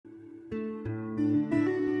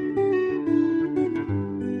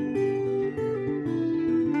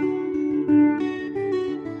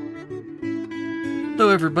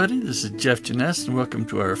everybody, this is Jeff Janess and welcome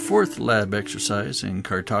to our fourth lab exercise in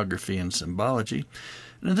cartography and symbology.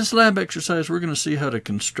 And in this lab exercise we're going to see how to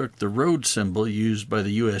construct the road symbol used by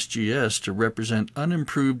the USGS to represent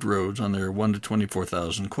unimproved roads on their 1 to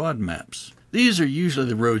 24,000 quad maps. These are usually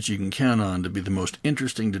the roads you can count on to be the most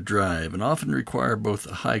interesting to drive and often require both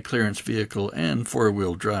a high clearance vehicle and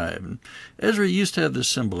four-wheel drive. And Esri used to have this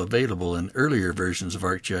symbol available in earlier versions of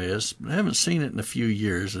ArcGIS, but I haven't seen it in a few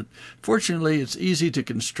years. Fortunately, it's easy to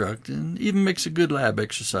construct and even makes a good lab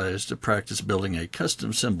exercise to practice building a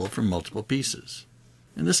custom symbol from multiple pieces.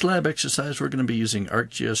 In this lab exercise, we're going to be using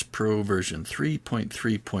ArcGIS Pro version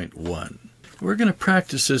 3.3.1. We're going to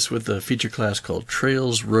practice this with a feature class called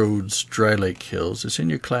Trails, Roads, Dry Lake Hills. It's in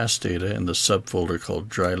your class data in the subfolder called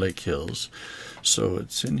Dry Lake Hills. So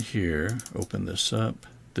it's in here. Open this up.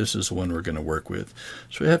 This is the one we're going to work with.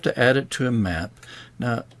 So we have to add it to a map.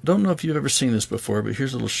 Now, don't know if you've ever seen this before, but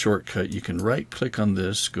here's a little shortcut. You can right-click on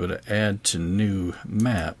this, go to Add to New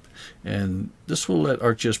Map, and this will let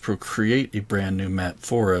ArcGIS Pro create a brand new map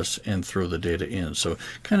for us and throw the data in. So it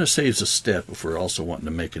kind of saves a step if we're also wanting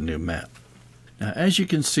to make a new map. Now, as you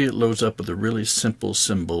can see, it loads up with a really simple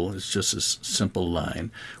symbol. It's just a simple line.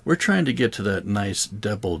 We're trying to get to that nice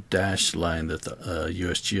double dash line that the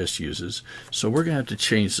USGS uses, so we're going to have to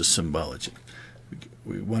change the symbology.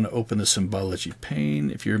 We want to open the Symbology pane.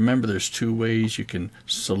 If you remember, there's two ways. You can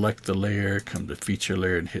select the layer, come to Feature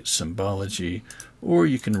Layer, and hit Symbology, or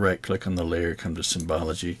you can right-click on the layer, come to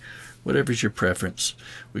Symbology. Whatever's your preference.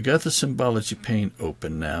 We got the Symbology pane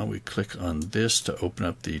open now. We click on this to open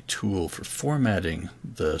up the tool for formatting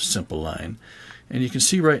the simple line. And you can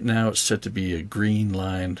see right now it's set to be a green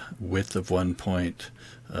line, width of 1 point.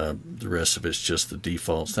 The rest of it's just the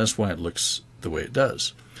defaults. That's why it looks the way it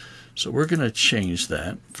does. So we're going to change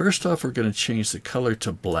that. First off, we're going to change the color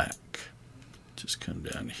to black. Just come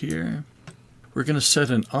down here. We're going to set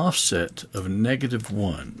an offset of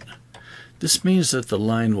 -1. This means that the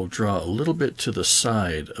line will draw a little bit to the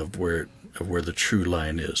side of where the true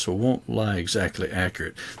line is, so it won't lie exactly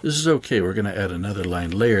accurate. This is okay. We're going to add another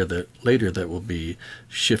line layer later that will be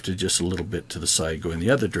shifted just a little bit to the side going the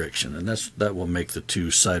other direction, and that will make the two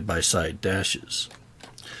side-by-side dashes.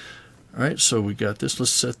 All right, so we got this.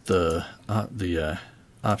 Let's set the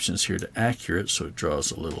options here to accurate so it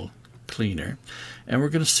draws a little cleaner. And we're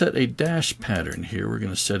going to set a dash pattern here. We're going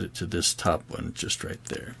to set it to this top one just right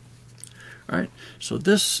there. All right, so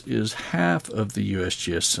this is half of the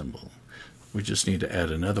USGS symbol. We just need to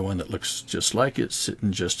add another one that looks just like it,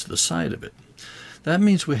 sitting just to the side of it. That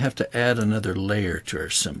means we have to add another layer to our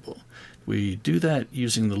symbol. We do that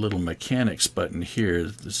using the little mechanics button here.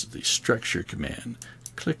 This is the structure command.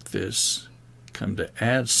 Click this, come to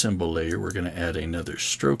Add Symbol Layer. We're going to add another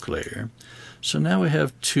stroke layer. So now we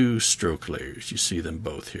have two stroke layers. You see them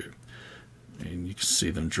both here. And you can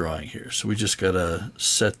see them drawing here. So we just got to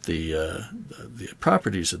set the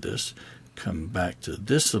properties of this. Come back to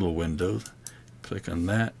this little window, click on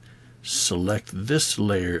that, select this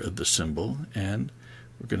layer of the symbol, and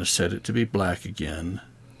we're going to set it to be black again,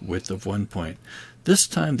 width of 1 point. This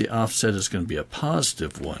time the offset is going to be a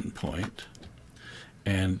 +1 point,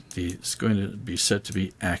 and it's going to be set to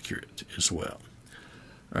be accurate as well.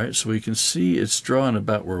 All right, so we can see it's drawn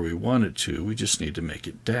about where we want it to. We just need to make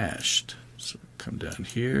it dashed. So come down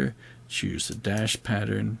here, choose the dash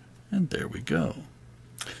pattern, and there we go.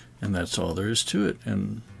 And that's all there is to it.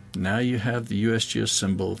 And now you have the USGS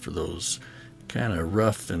symbol for those kind of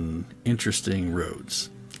rough and interesting roads.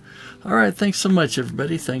 All right, thanks so much,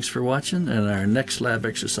 everybody. Thanks for watching. And our next lab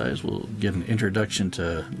exercise, we'll get an introduction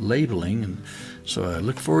to labeling. And so I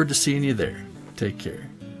look forward to seeing you there. Take care.